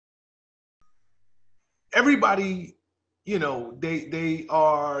everybody, they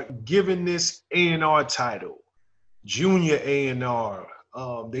are given this A&R title, junior A&R.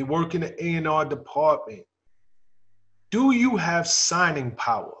 They work in the A&R department. Do you have signing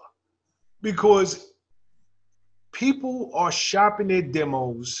power? Because people are shopping their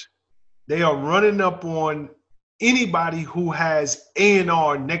demos. They are running up on anybody who has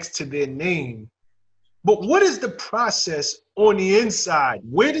A&R next to their name. But what is the process on the inside?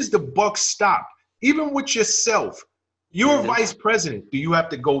 Where does the buck stop? Even with yourself, you're a vice president. Do you have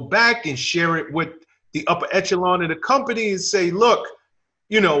to go back and share it with the upper echelon of the company and say, look,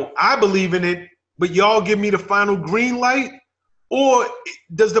 I believe in it, but y'all give me the final green light? Or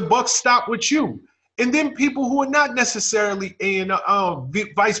does the buck stop with you? And then people who are not necessarily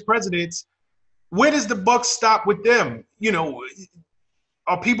vice presidents, where does the buck stop with them?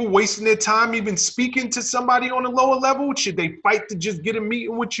 Are people wasting their time even speaking to somebody on a lower level? Should they fight to just get a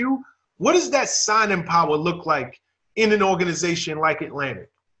meeting with you? What does that signing power look like in an organization like Atlantic?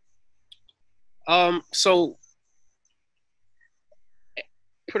 So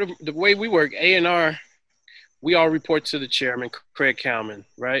the way we work, A&R, we all report to the chairman, Craig Kalman,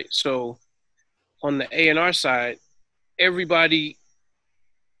 right? So on the A&R side, everybody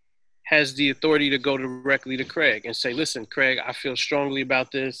has the authority to go directly to Craig and say, listen, Craig, I feel strongly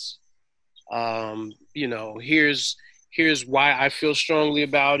about this. Here's why I feel strongly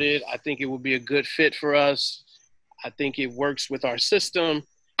about it. I think it would be a good fit for us. I think it works with our system.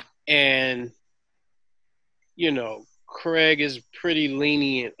 And, Craig is pretty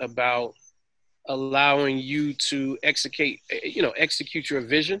lenient about allowing you to execute your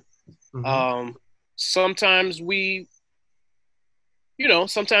vision. Mm-hmm. Sometimes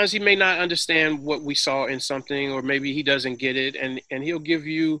sometimes he may not understand what we saw in something, or maybe he doesn't get it. And he'll give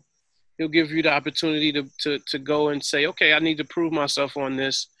you the opportunity to go and say, okay, I need to prove myself on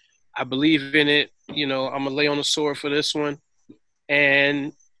this. I believe in it. I'm going to lay on the sword for this one.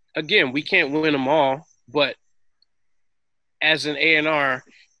 And again, we can't win them all, but as an A&R,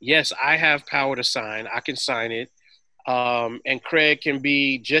 yes, I have power to sign. I can sign it. And Craig can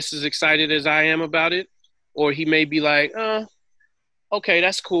be just as excited as I am about it. Or he may be like, okay,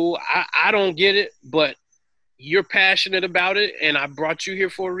 that's cool. I don't get it, but you're passionate about it, and I brought you here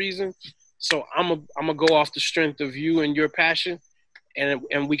for a reason. So I'm gonna go off the strength of you and your passion,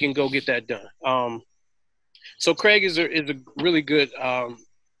 and we can go get that done. So Craig is a really good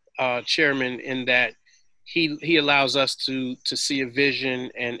chairman in that he allows us to see a vision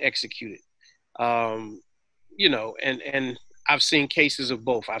and execute it. And I've seen cases of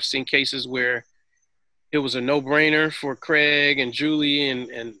both. I've seen cases where it was a no-brainer for Craig and Julie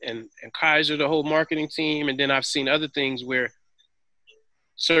and Kaiser, the whole marketing team. And then I've seen other things where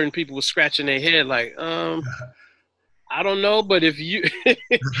certain people were scratching their head like, I don't know, but if you're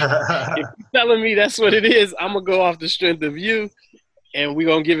telling me that's what it is, I'm going to go off the strength of you, and we're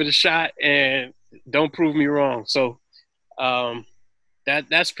going to give it a shot, and don't prove me wrong. So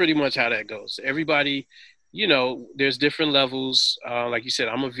that's pretty much how that goes. Everybody, there's different levels. Like you said,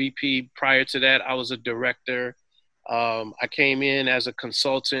 I'm a VP. Prior to that, I was a director. I came in as a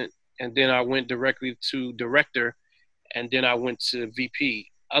consultant, and then I went directly to director, and then I went to VP.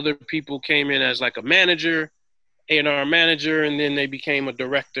 Other people came in as like a manager, A&R manager, and then they became a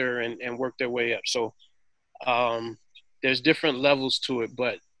director and worked their way up. So there's different levels to it,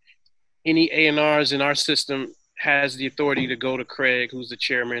 but any A&Rs in our system has the authority to go to Craig, who's the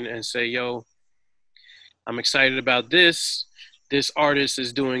chairman, and say, yo, I'm excited about this. This artist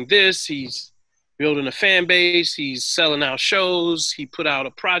is doing this. He's building a fan base. He's selling out shows. He put out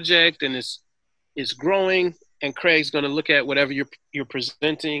a project, and it's growing. And Craig's going to look at whatever you're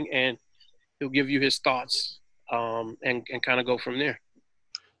presenting, and he'll give you his thoughts and kind of go from there.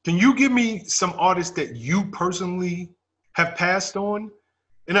 Can you give me some artists that you personally have passed on?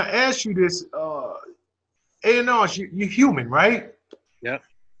 And I asked you this, A&Rs, you're human, right? Yeah.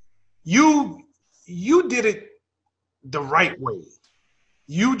 You did it the right way.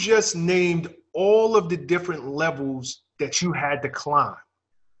 You just named all of the different levels that you had to climb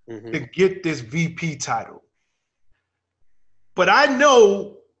to get this VP title. But I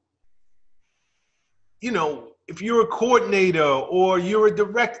know, if you're a coordinator or you're a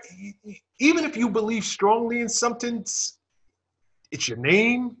director, even if you believe strongly in something, it's your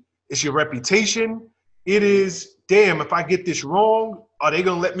name, it's your reputation. It is, damn, if I get this wrong, are they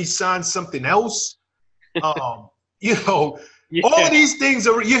going to let me sign something else? All of these things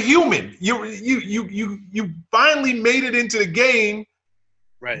you're human. You finally made it into the game.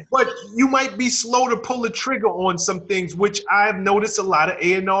 Right. But you might be slow to pull the trigger on some things, which I've noticed a lot of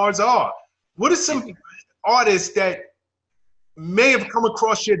A&Rs are. What are some artists that may have come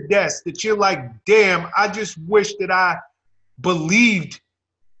across your desk that you're like, damn, I just wish that I believed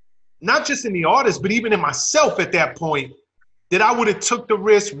not just in the artist, but even in myself at that point, that I would have took the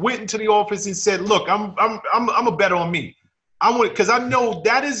risk, went into the office and said, look, I'm a bet on me. I want, because I know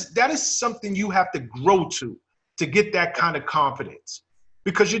that is something you have to grow to get that kind of confidence.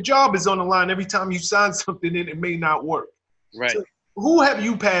 Because your job is on the line every time you sign something and it may not work. Right. So who have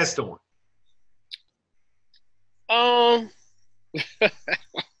you passed on?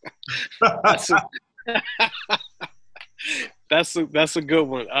 That's a, that's a good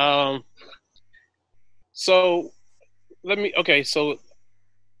one. So so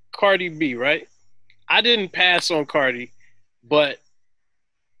Cardi B, right? I didn't pass on Cardi, but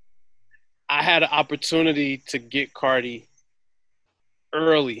I had an opportunity to get Cardi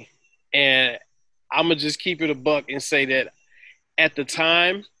early. And I'm going to just keep it a buck and say that at the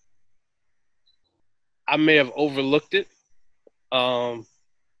time, I may have overlooked it. And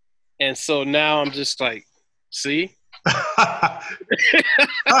so now I'm just like, see?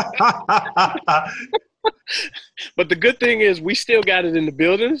 But the good thing is we still got it in the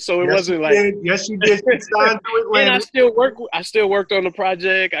building, so it wasn't like yes, you did. You signed to Atlanta. And I still worked on the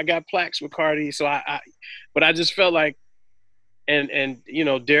project. I got plaques with Cardi, so but I just felt like and you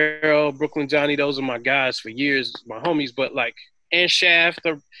know, Daryl, Brooklyn Johnny, those are my guys for years, my homies, but like and Shaft,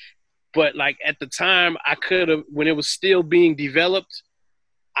 but like at the time I could have, when it was still being developed,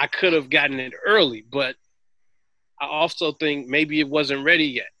 I could have gotten it early, but I also think maybe it wasn't ready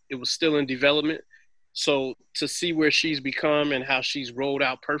yet. It was still in development. So to see where she's become and how she's rolled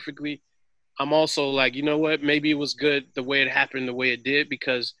out perfectly, I'm also like, you know what? Maybe it was good the way it happened, the way it did,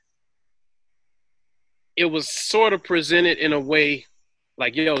 because it was sort of presented in a way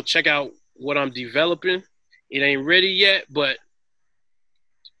like, yo, check out what I'm developing. It ain't ready yet, but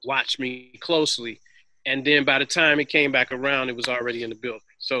watch me closely. And then by the time it came back around, it was already in the building.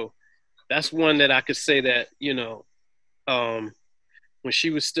 So that's one that I could say that, you know, when she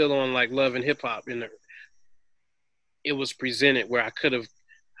was still on like Love and Hip Hop, it was presented where I could have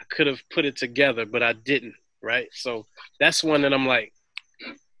put it together, but I didn't. Right. So that's one that I'm like,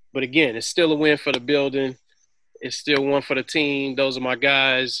 but again, it's still a win for the building. It's still one for the team. Those are my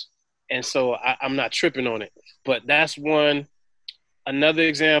guys. And so I'm not tripping on it, but that's one. Another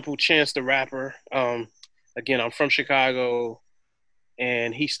example, Chance the Rapper. Again, I'm from Chicago,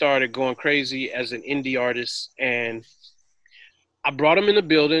 and he started going crazy as an indie artist, and I brought him in the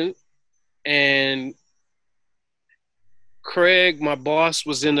building, and Craig, my boss,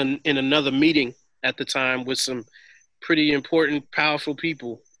 was in another meeting at the time with some pretty important, powerful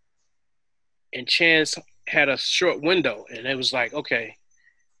people, and Chance had a short window, and it was like, okay,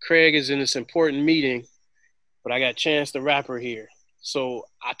 Craig is in this important meeting, but I got Chance the Rapper here. So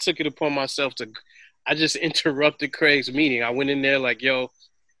I took it upon myself I just interrupted Craig's meeting. I went in there like, yo,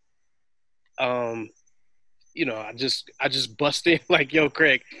 you know, I just busted in like, yo,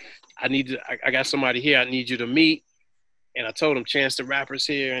 Craig, I got somebody here I need you to meet. And I told him Chance the Rapper's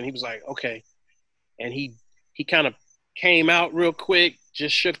here, and he was like, okay. And he kind of came out real quick,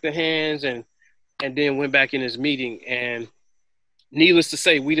 just shook the hands, and then went back in his meeting. And needless to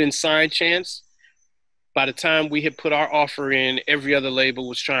say, we didn't sign Chance. By the time we had put our offer in, every other label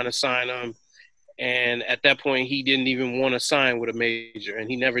was trying to sign him. And at that point, he didn't even want to sign with a major, and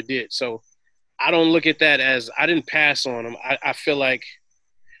he never did. So I don't look at that as I didn't pass on him. I feel like,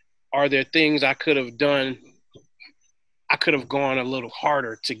 are there things I could have done? I could have gone a little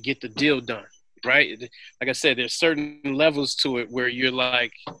harder to get the deal done, right? Like I said, there's certain levels to it where you're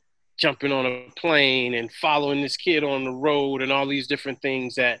like jumping on a plane and following this kid on the road and all these different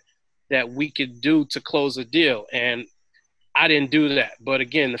things that we could do to close a deal. And I didn't do that. But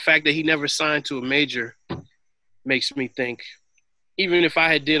again, the fact that he never signed to a major makes me think, even if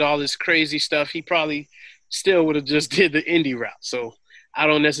I had did all this crazy stuff, he probably still would have just did the indie route. So I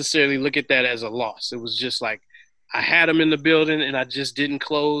don't necessarily look at that as a loss. It was just like, I had him in the building and I just didn't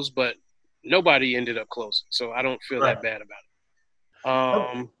close, but nobody ended up closing. So I don't feel that bad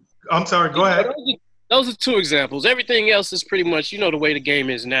about it. I'm sorry, go ahead. Those are two examples. Everything else is pretty much, you know, the way the game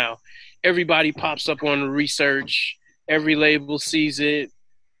is now. Everybody pops up on the research. Every label sees it.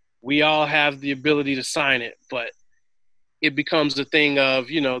 We all have the ability to sign it, but it becomes a thing of,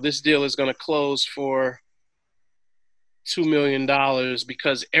 you know, this deal is going to close for $2 million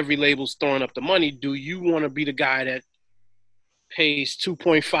because every label's throwing up the money. Do you want to be the guy that pays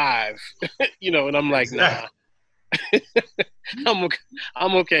 2.5? You know, and I'm like, nah.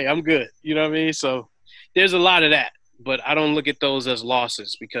 I'm okay. I'm good. You know what I mean? So there's a lot of that, but I don't look at those as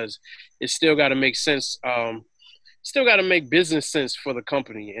losses because it's still got to make sense. Still got to make business sense for the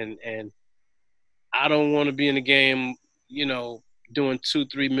company. And I don't want to be in the game doing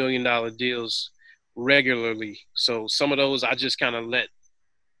 $2-3 million deals regularly. So some of those I just kind of let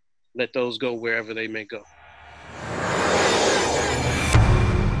those go wherever they may go.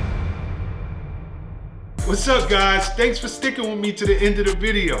 What's up, guys? Thanks for sticking with me to the end of the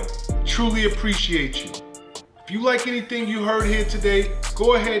video. Truly appreciate you. If you like anything you heard here today,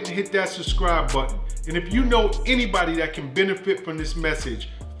 go ahead and hit that subscribe button. And if you know anybody that can benefit from this message,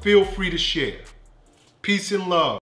 feel free to share. Peace and love.